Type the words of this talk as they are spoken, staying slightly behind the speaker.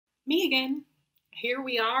Me again. Here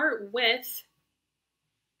we are with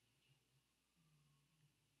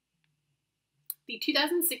the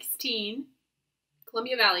 2016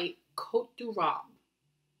 Columbia Valley Côtes du Rôb.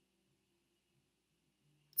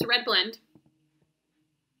 It's a red blend,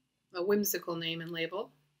 a whimsical name and label,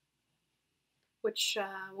 which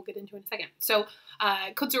we'll get into in a second. So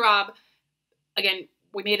Côtes du Rôb, again,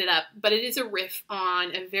 we made it up, but it is a riff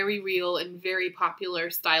on a very real and very popular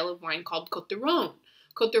style of wine called Côtes du Rhône.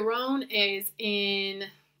 Côtes du Rhône is in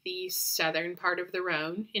the southern part of the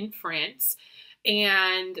Rhône in France,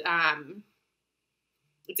 and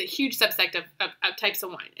it's a huge subsect of types of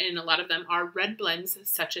wine, and a lot of them are red blends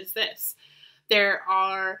such as this. There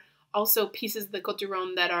are also pieces of the Côtes du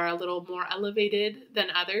Rhône that are a little more elevated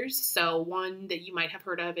than others. So one that you might have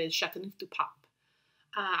heard of is Châteauneuf du Pape.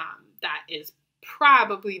 That is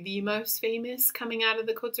probably the most famous coming out of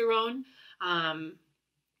the Côtes du Rhône.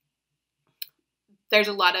 There's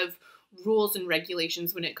a lot of rules and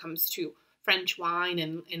regulations when it comes to French wine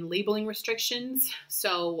and labeling restrictions.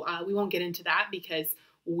 So we won't get into that because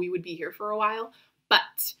we would be here for a while.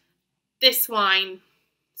 But this wine,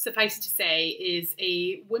 suffice to say, is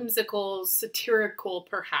a whimsical, satirical,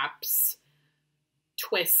 perhaps,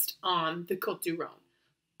 twist on the Côtes du Rhône.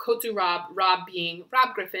 Côtes du Rôb, Rob being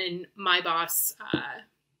Rob Griffin, my boss,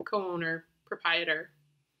 co-owner, proprietor,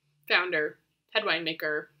 founder, head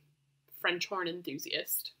winemaker, French horn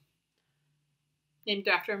enthusiast, named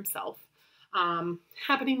after himself.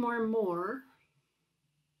 Happening more and more.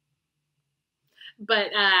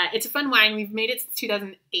 But it's a fun wine. We've made it since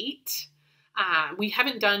 2008. We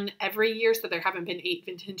haven't done every year, so there haven't been 8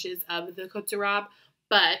 vintages of the Côtes du Rôb,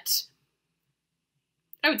 but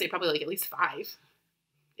I would say probably like at least 5,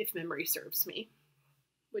 if memory serves me,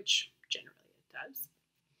 which generally it does.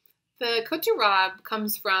 The Côtes du Rôb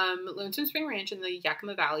comes from Lonesome Spring Ranch in the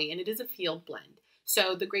Yakima Valley, and it is a field blend.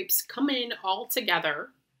 So the grapes come in all together.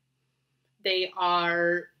 They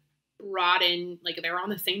are brought in, like they're on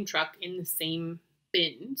the same truck in the same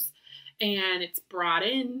bins, and it's brought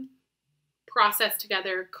in, processed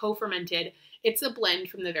together, co-fermented. It's a blend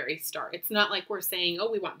from the very start. It's not like we're saying, oh,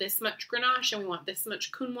 we want this much Grenache, and we want this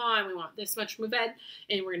much Counois, and we want this much Mourvèdre,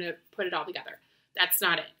 and we're going to put it all together. That's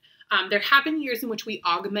not it. There have been years in which we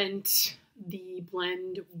augment the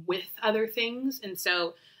blend with other things, and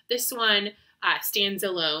so this one stands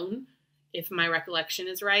alone, if my recollection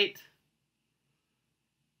is right.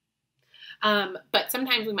 But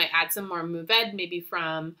sometimes we might add some more Mourvèdre, maybe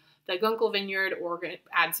from the Gunkel Vineyard, or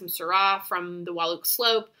add some Syrah from the Wallach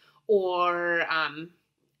Slope, or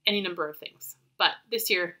any number of things. But this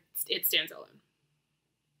year, it stands alone.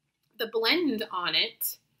 The blend on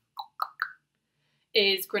it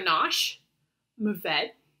is Grenache,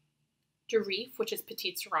 Mourvèdre, Durif, which is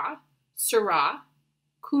Petit Syrah, Syrah,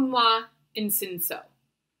 Counois, and Cinsault.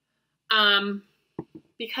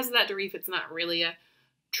 Because of that Durif, it's not really a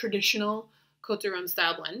traditional Côtes du Rhône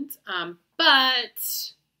style blend, but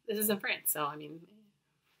this is in France, so I mean,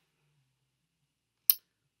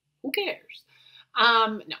 who cares?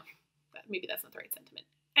 No, maybe that's not the right sentiment.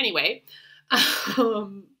 Anyway,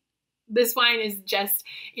 this wine is just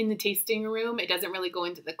in the tasting room. It doesn't really go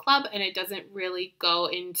into the club, and it doesn't really go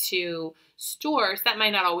into stores. That might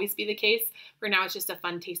not always be the case. For now, it's just a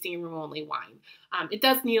fun tasting room only wine. It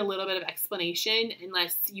does need a little bit of explanation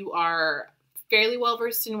unless you are fairly well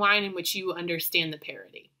versed in wine in which you understand the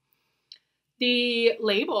parody. The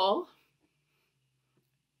label,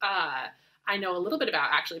 I know a little bit about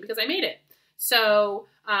actually because I made it. So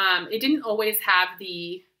it didn't always have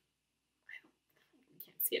the, I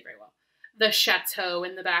can't see it very well, the chateau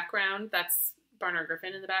in the background. That's Barnard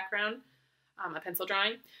Griffin in the background, a pencil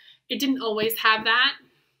drawing. It didn't always have that.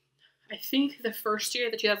 I think the first year,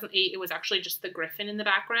 the 2008, it was actually just the Griffin in the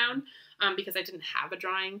background because I didn't have a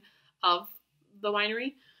drawing of the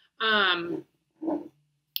winery.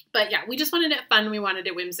 But yeah, we just wanted it fun. We wanted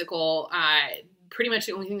it whimsical. Pretty much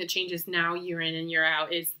the only thing that changes now year in and year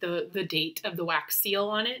out is the date of the wax seal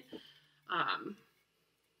on it.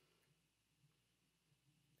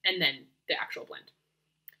 And then the actual blend.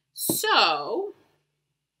 So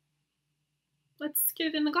let's get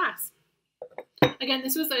it in the glass. Again,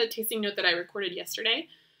 this was a tasting note that I recorded yesterday,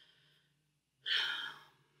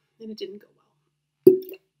 and it didn't go well.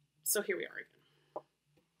 So here we are again.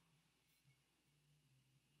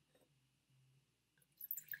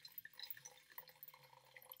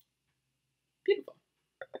 Beautiful.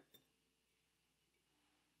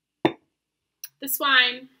 This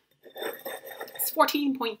wine is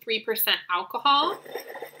 14.3% alcohol.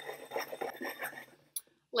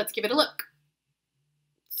 Let's give it a look.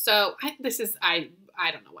 So I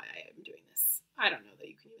don't know why I am doing this. I don't know that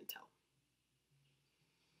you can even tell.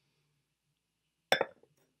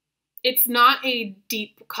 It's not a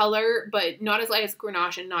deep color, but not as light as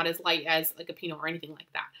Grenache and not as light as like a Pinot or anything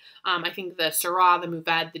like that. I think the Syrah, the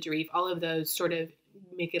Mourvedre, the Durif, all of those sort of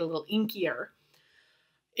make it a little inkier.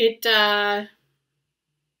 It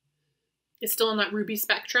is still in that ruby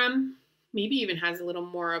spectrum. Maybe even has a little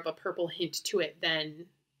more of a purple hint to it than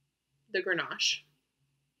the Grenache.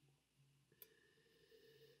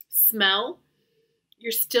 Smell,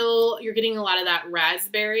 you're getting a lot of that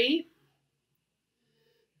raspberry,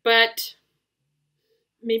 but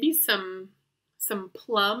maybe some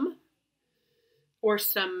plum or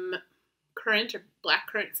some currant or black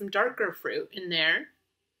currant, some darker fruit in there.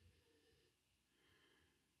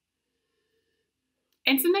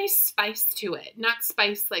 And some nice spice to it. Not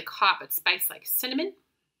spice like hot, but spice like cinnamon.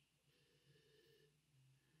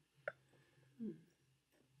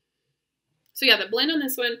 So yeah, the blend on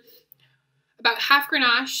this one, about half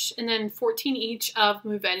Grenache and then 14 each of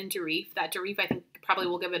Mourvedre and Durif. That Durif, I think, probably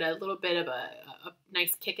will give it a little bit of a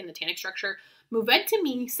nice kick in the tannic structure. Mourvedre, to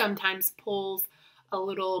me, sometimes pulls a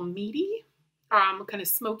little meaty, kind of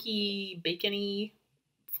smoky, bacony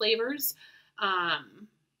flavors,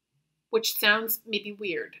 which sounds maybe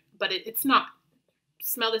weird, but it's not.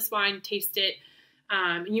 Smell this wine, taste it,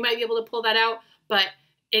 and you might be able to pull that out, but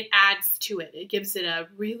it adds to it. It gives it a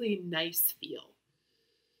really nice feel.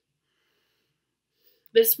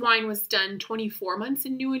 This wine was done 24 months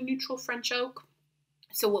in new and neutral French oak,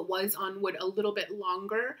 so it was on wood a little bit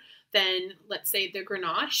longer than, let's say, the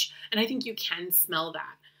Grenache, and I think you can smell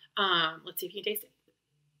that. Let's see if you can taste it.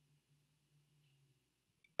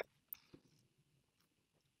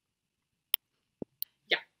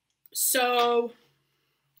 Yeah, so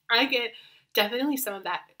I get definitely some of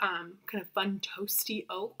that kind of fun toasty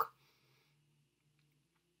oak,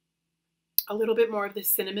 a little bit more of the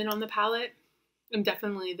cinnamon on the palate, and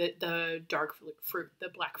definitely the dark fruit, the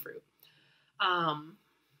black fruit.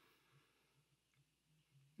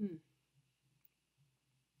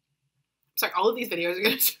 Sorry, all of these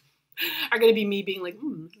videos are gonna be me being like,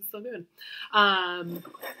 this is so good,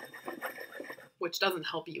 which doesn't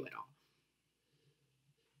help you at all.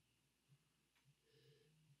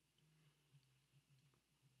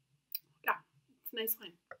 Yeah, it's a nice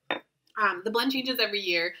wine. The blend changes every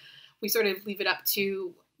year. We sort of leave it up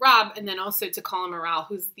to Rob and then also to Colin Morale,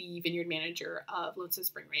 who's the vineyard manager of Lonesome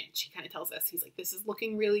Spring Ranch. He kind of tells us, he's like, this is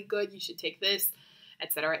looking really good. You should take this,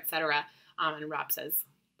 et cetera, et cetera. And Rob says,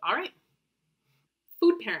 all right.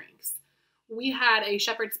 Food pairings. We had a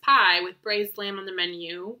shepherd's pie with braised lamb on the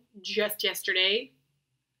menu just yesterday.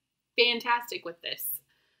 Fantastic with this.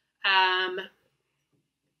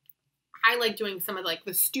 I like doing some of like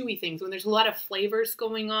the stewy things when there's a lot of flavors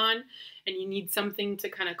going on and you need something to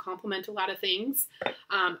kind of complement a lot of things.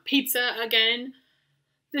 Pizza again.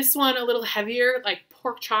 This one a little heavier, like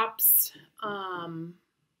pork chops. I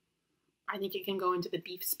think it can go into the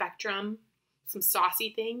beef spectrum. Some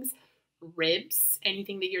saucy things. Ribs.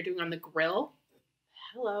 Anything that you're doing on the grill.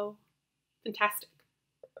 Hello. Fantastic.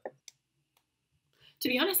 To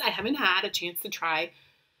be honest, I haven't had a chance to try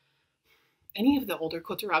any of the older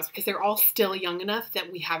Côtes du Rôb because they're all still young enough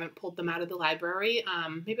that we haven't pulled them out of the library.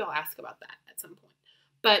 Maybe I'll ask about that at some point.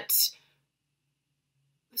 But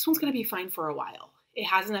this one's going to be fine for a while. It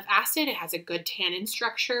has enough acid. It has a good tannin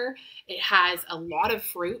structure. It has a lot of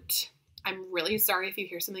fruit. I'm really sorry if you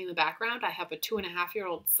hear something in the background. I have a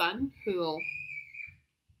 2.5-year-old son who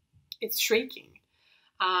is shrieking.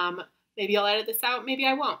 Maybe I'll edit this out. Maybe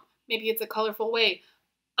I won't. Maybe it's a colorful way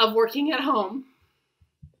of working at home.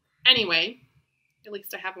 Anyway, at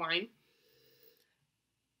least I have wine.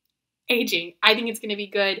 Aging. I think it's going to be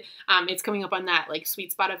good. It's coming up on that like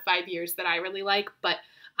sweet spot of 5 years that I really like, but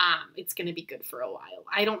it's going to be good for a while.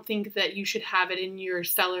 I don't think that you should have it in your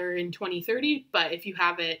cellar in 2030, but if you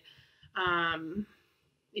have it,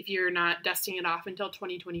 if you're not dusting it off until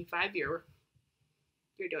 2025, you're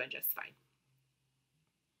doing just fine.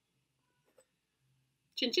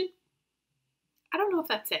 Chin chin. I don't know if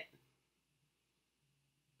that's it.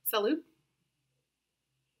 Salute.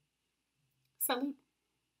 Salute.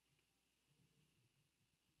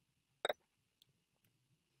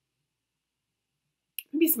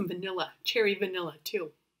 Maybe some vanilla, cherry vanilla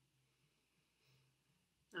too.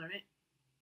 All right.